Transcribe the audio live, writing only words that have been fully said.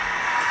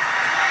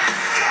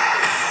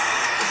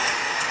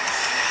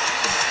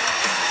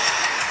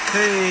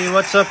Hey,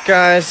 what's up,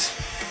 guys?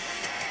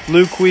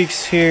 Luke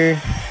Weeks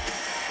here,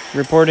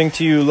 reporting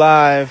to you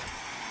live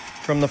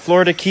from the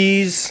Florida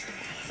Keys.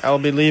 I'll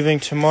be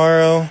leaving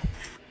tomorrow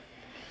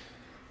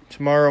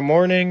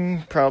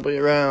morning, probably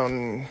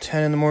around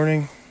 10 in the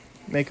morning,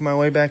 making my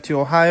way back to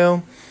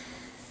Ohio.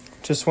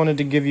 Just wanted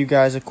to give you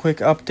guys a quick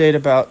update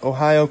about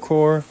Ohio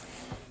Core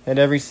and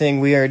everything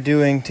we are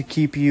doing to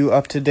keep you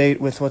up to date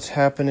with what's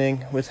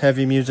happening with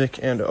heavy music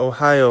and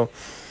Ohio.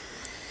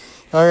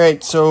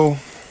 Alright, so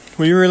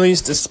we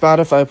released a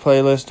Spotify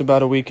playlist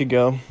about a week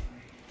ago,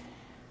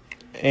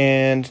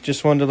 and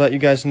just wanted to let you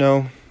guys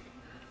know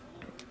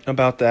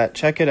about that.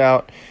 Check it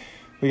out.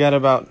 We got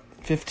about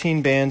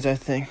 15 bands, I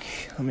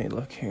think. Let me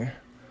look here.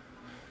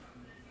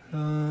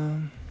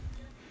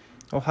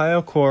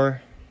 Ohio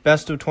Core,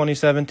 Best of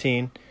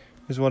 2017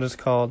 is what it's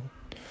called.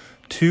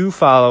 2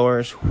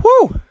 followers.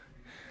 Woo!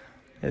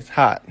 It's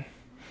hot.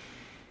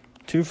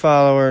 2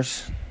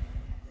 followers,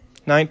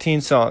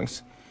 19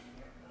 songs.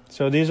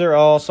 So these are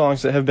all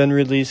songs that have been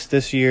released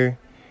this year,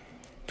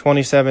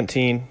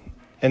 2017,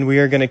 and we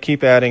are going to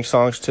keep adding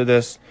songs to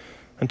this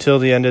until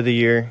the end of the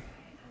year.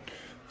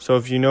 So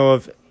if you know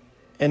of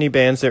any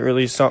bands that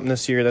released something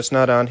this year that's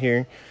not on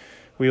here,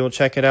 we will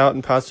check it out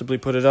and possibly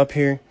put it up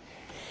here.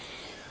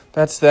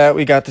 That's that.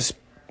 We got this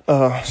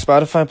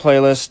Spotify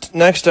playlist.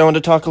 Next, I want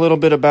to talk a little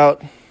bit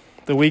about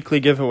the weekly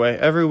giveaway.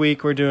 Every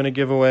week we're doing a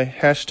giveaway.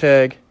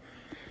 Hashtag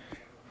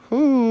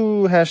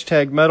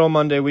Metal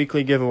Monday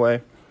weekly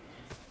giveaway.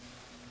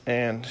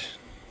 And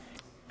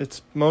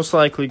it's most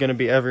likely going to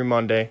be every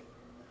Monday.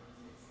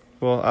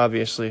 Well,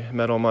 obviously,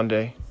 Metal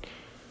Monday.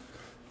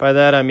 By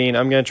that, I mean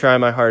I'm going to try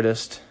my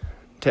hardest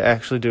to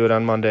actually do it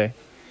on Monday.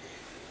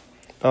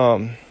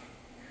 So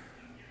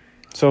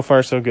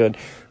far, so good.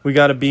 We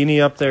got a beanie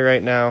up there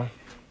right now.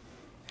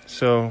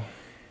 So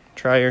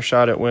try your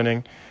shot at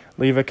winning.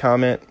 Leave a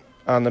comment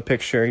on the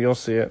picture. You'll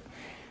see it.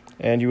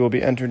 And you will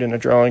be entered in a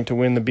drawing to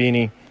win the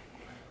beanie.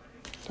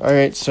 All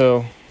right,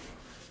 so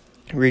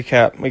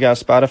recap. We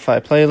got a Spotify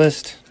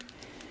playlist.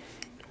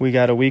 We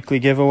got a weekly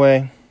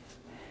giveaway.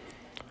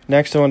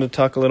 Next, I want to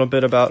talk a little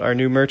bit about our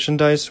new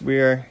merchandise. We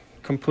are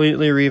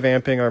completely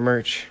revamping our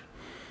merch.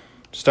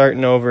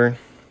 Starting over.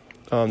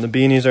 The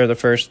beanies are the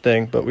first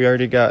thing, but we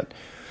already got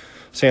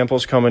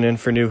samples coming in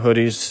for new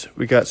hoodies.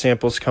 We got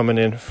samples coming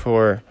in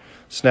for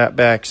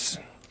snapbacks,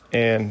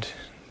 and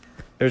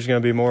there's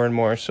going to be more and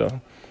more,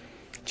 so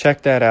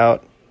check that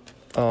out.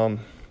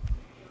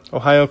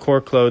 Ohio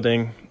Core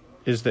Clothing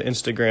is the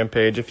Instagram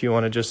page if you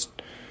want to just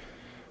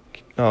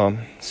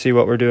see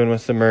what we're doing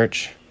with the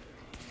merch.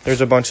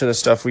 There's a bunch of the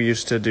stuff we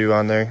used to do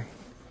on there,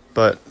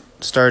 but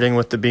starting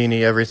with the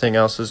beanie, everything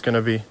else is going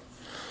to be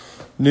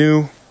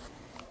new.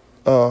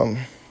 All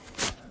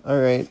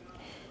right,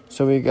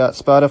 so we got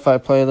Spotify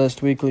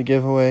playlist, weekly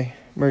giveaway,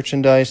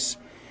 merchandise.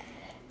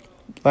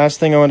 Last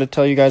thing I want to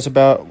tell you guys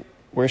about,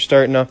 we're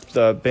starting up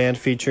the band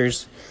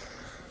features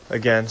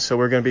again. So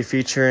we're going to be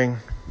featuring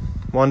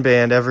one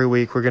band every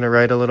week. We're going to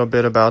write a little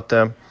bit about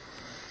them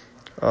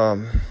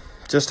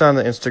just on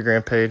the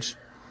Instagram page.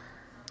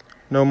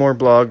 No more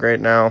blog right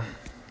now.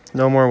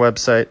 No more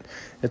website.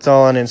 It's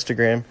all on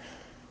Instagram.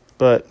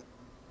 But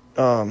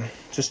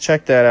just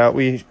check that out.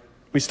 We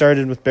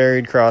started with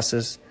Buried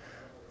Crosses.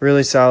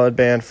 Really solid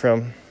band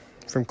from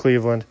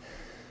Cleveland.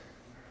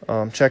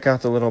 Check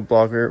out the little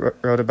blog we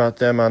wrote about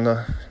them on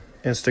the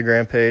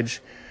Instagram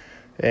page.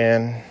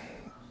 And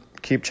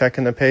keep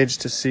checking the page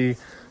to see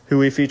who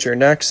we feature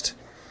next.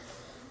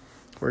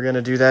 We're going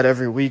to do that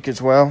every week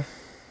as well.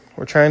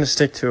 We're trying to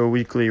stick to a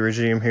weekly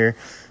regime here,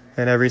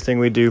 and everything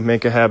we do,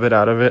 make a habit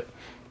out of it,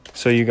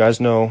 so you guys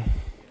know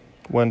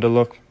when to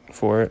look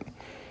for it.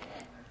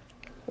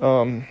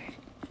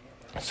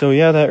 So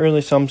yeah, that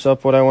really sums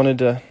up what I wanted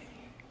to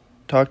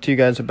talk to you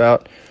guys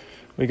about.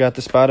 We got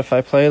the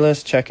Spotify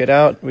playlist. Check it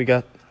out. We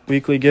got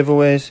weekly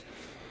giveaways.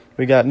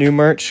 We got new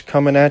merch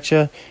coming at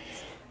you,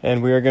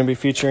 and we are going to be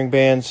featuring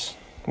bands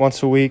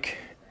once a week.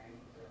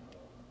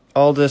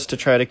 All this to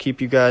try to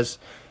keep you guys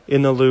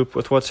in the loop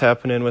with what's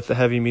happening with the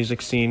heavy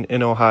music scene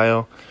in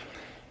Ohio.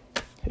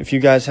 If you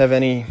guys have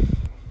any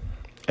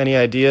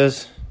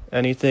ideas,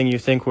 anything you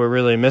think we're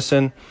really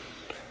missing,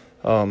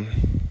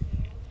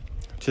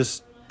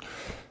 just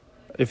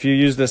if you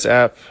use this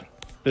app,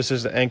 this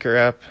is the Anchor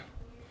app.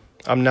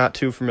 I'm not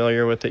too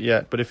familiar with it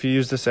yet, but if you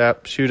use this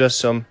app, shoot us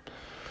some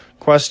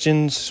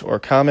questions or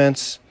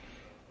comments.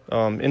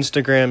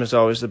 Instagram is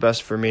always the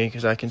best for me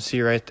because I can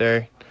see right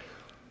there.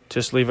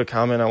 Just leave a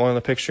comment on one of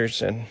the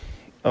pictures and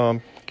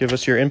give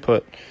us your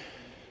input.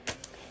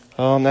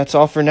 That's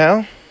all for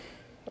now.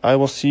 I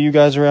will see you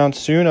guys around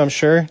soon, I'm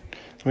sure. I'm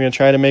going to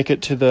try to make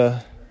it to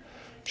the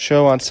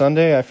show on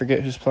Sunday. I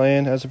forget who's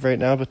playing as of right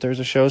now, but there's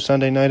a show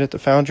Sunday night at the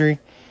Foundry.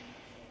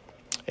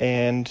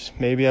 And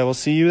maybe I will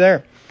see you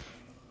there.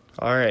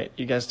 All right,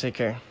 you guys take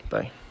care.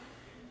 Bye.